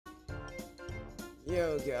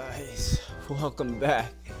Yo guys, welcome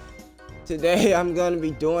back. Today I'm gonna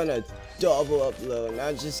be doing a double upload, and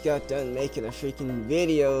I just got done making a freaking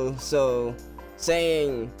video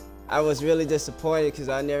saying I was really disappointed because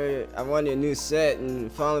I wanted a new set,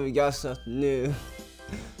 and finally we got something new.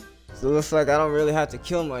 So it looks like I don't really have to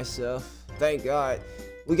kill myself, thank God.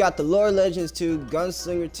 We got the Lore Legends 2,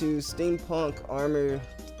 Gunslinger 2, Steampunk Armor,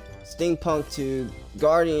 Steampunk 2,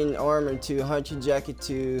 Guardian Armor 2, Hunter Jacket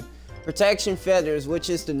 2, Protection Feathers, which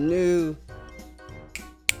is the new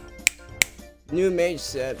mage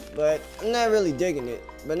set, but I'm not really digging it.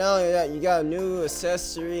 But not only that, you got a new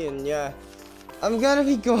accessory, and yeah, I'm gonna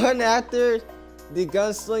be going after the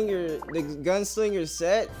gunslinger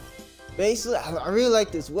set. Basically, I really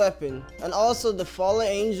like this weapon, and also the Fallen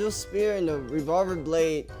Angel Spear and the Revolver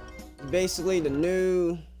Blade. Basically, the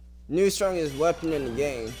new strongest weapon in the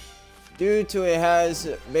game, due to it has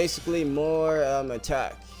basically more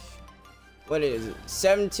attack. What is it?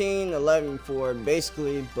 17, 11 for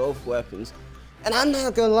basically both weapons. And I'm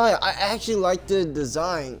not gonna lie, I actually like the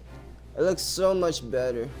design. It looks so much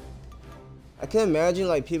better. I can imagine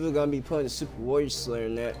like people are gonna be putting a Super Warrior Slayer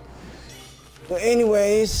in that. But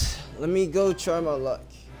anyways, let me go try my luck.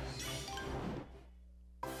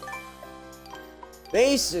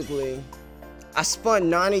 Basically, I spent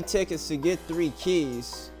 90 tickets to get 3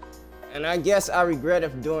 keys. And I guess I regret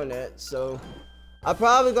it for doing that, so I'm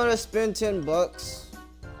probably gonna spend 10 bucks,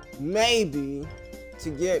 maybe,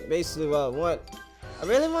 to get basically what I want. I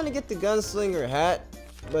really want to get the Gunslinger hat,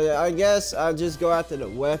 but I guess I'll just go after the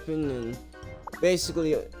weapon and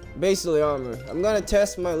basically armor. I'm gonna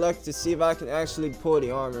test my luck to see if I can actually pull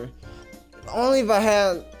the armor. If only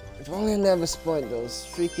I never spent those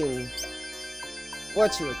freaking,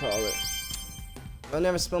 whatchamacallit. If I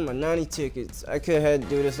never spent my 90 tickets, I could have had to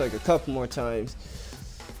do this like a couple more times.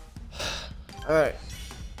 Alright,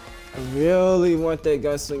 I really want that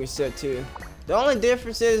Gunslinger set too. The only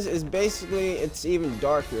difference is basically it's even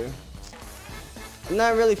darker. I'm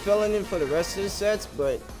not really feeling it for the rest of the sets,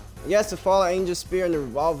 but I guess the Fallen Angel Spear and the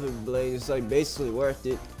Revolver Blade is like basically worth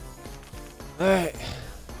it. Alright.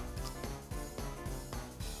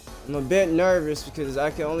 I'm a bit nervous because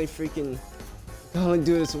I can only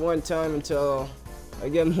do this one time until I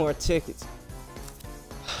get more tickets.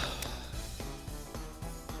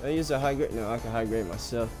 I use a high grade? No, I can high grade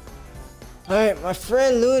myself. Alright, my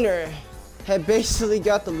friend Lunar had basically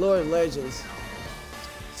got the Lore Legends.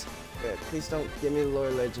 Yeah, please don't give me the Lore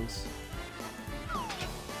Legends.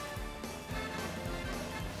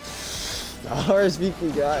 The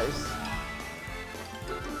RSVP guys.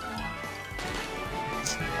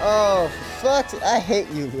 Oh, fuck. I hate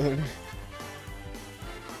you, Lunar.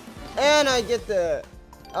 And I get the...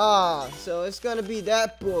 so it's gonna be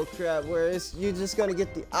that bullcrap where you're just gonna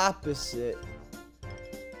get the opposite.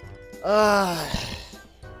 I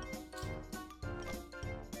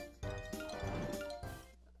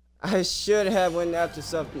should have went after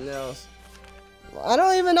something else. I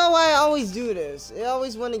don't even know why I always do this. They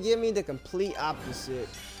always want to give me the complete opposite.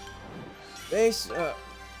 I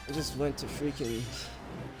just went to freaking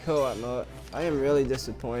co-op mode. I am really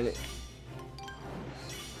disappointed.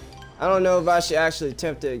 I don't know if I should actually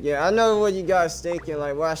attempt it again. I know what you guys thinking,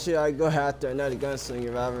 like, why should I go after another gunslinger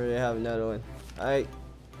if I already have another one?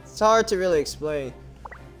 It's hard to really explain.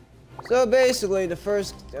 So basically, the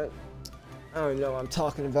first, I don't even know what I'm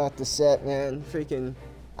talking about the set, man. Freaking,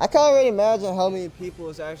 I can't already imagine how many people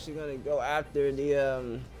is actually gonna go after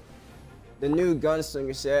the new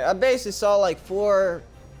gunslinger set. I basically saw like 4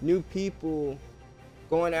 new people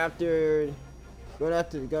going after the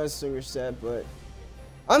gunslinger set, but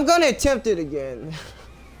I'm gonna attempt it again.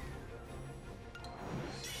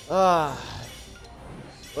 Well,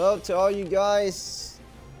 to all you guys,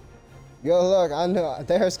 good luck. I know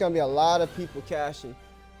there's gonna be a lot of people cashing.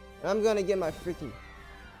 And I'm gonna do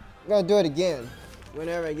it again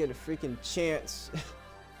whenever I get a freaking chance.